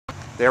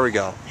There we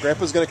go.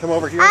 Grandpa's gonna come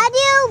over here. How do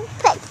you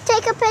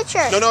take a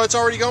picture? No, it's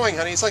already going,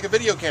 honey. It's like a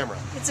video camera.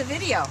 It's a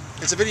video.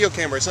 It's a video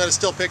camera. It's not a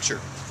still picture.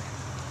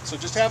 So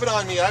just have it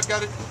on me. I've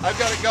got it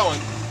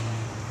going.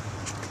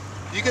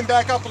 You can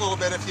back up a little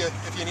bit if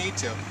you need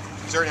to.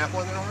 Is there an apple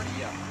in there already?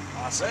 Yeah.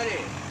 Awesome.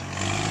 Ready.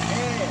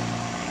 And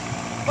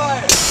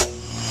fire.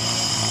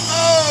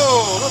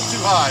 Oh, a little too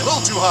high. A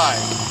little too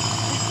high.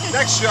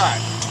 Next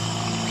shot.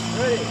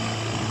 Ready.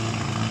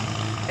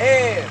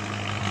 And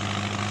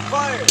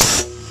fire.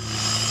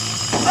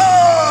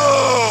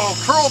 Oh,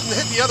 curled and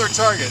hit the other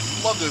target.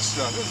 Love this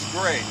stuff. This is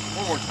great.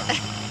 One more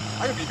time.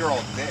 I could be here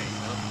all day.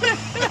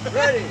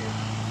 Ready.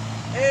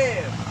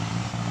 And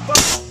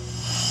fire.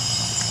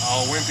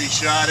 Oh, wimpy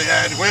shot,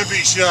 Ed.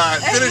 Wimpy shot.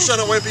 Finish on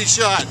a wimpy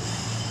shot.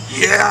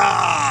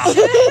 Yeah!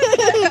 There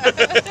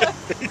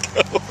you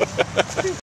go.